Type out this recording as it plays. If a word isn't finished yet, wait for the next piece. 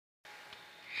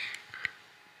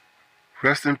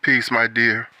Rest in peace, my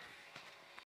dear.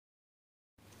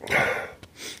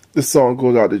 This song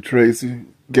goes out to Tracie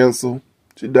Gensel.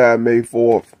 She died May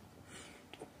 4th,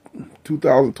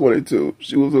 2022.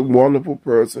 She was a wonderful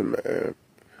person, man.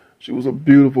 She was a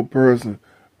beautiful person,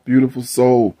 beautiful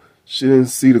soul. She didn't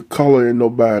see the color in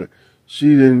nobody. She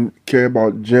didn't care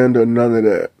about gender, none of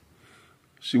that.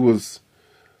 She was,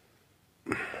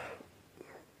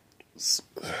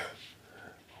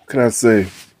 what can I say,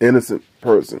 innocent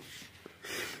person.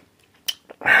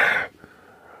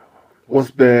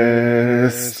 What's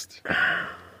best?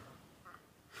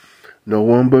 No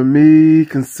one but me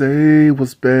can say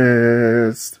what's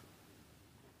best.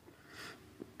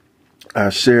 I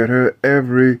shared her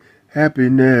every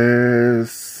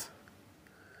happiness.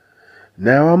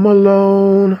 Now I'm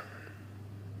alone.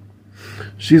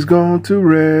 She's gone to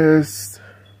rest.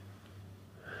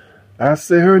 I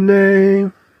say her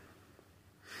name,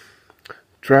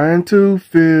 trying to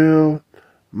fill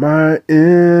my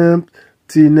emptiness.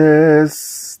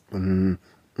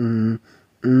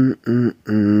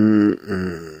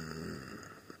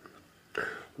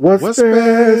 What's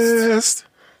best?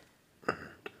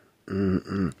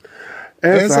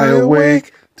 As I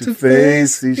awake to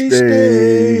face each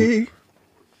day,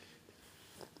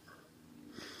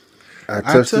 I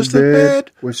touch the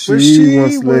bed where she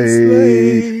once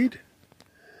laid.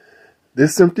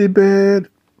 This empty bed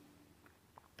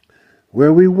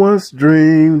where we once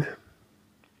dreamed,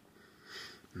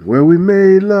 where we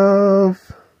made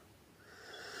love.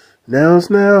 Now it's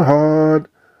hard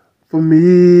for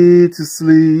me to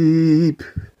sleep.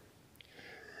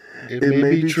 It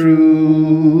may be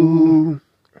true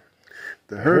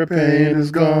that her pain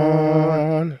is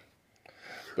gone,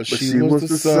 but she was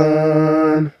the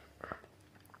sun,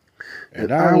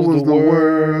 and I was the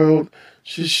world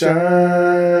she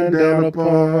shined down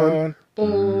upon.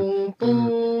 Boom,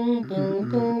 boom, boom,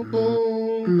 boom,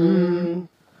 boom, boom.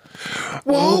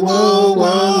 Whoa, whoa,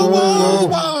 whoa, whoa,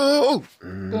 whoa.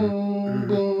 Boom,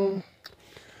 boom.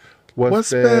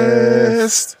 What's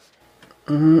best?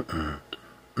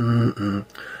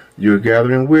 You're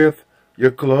gathering with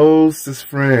your closest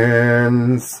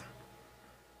friends,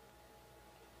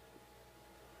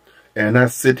 and I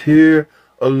sit here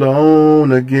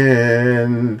alone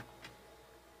again.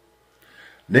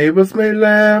 Neighbors may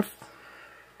laugh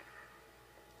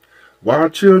while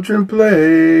children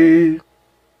play.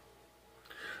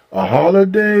 A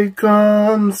holiday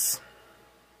comes.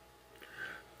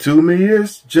 To me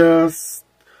it's just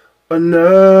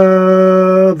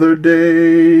another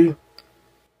day.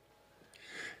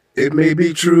 It may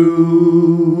be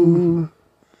true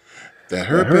that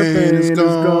her pain is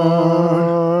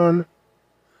gone,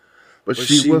 but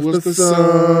she was the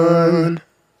sun,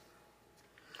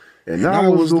 and I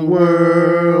was the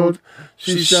world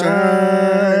she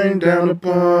shined down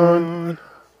upon.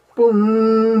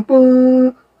 Boom,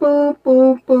 boom, boom,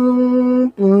 boom, boom,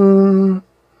 boom.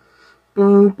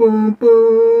 Boom, boom,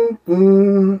 boom,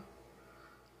 boom.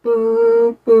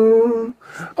 Boom, boom.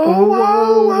 Oh,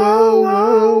 whoa, whoa,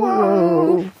 whoa,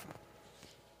 whoa.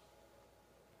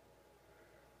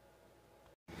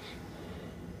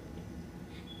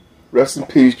 Rest in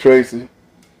peace, Tracie.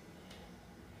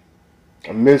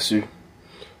 I miss you,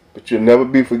 but you'll never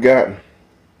be forgotten.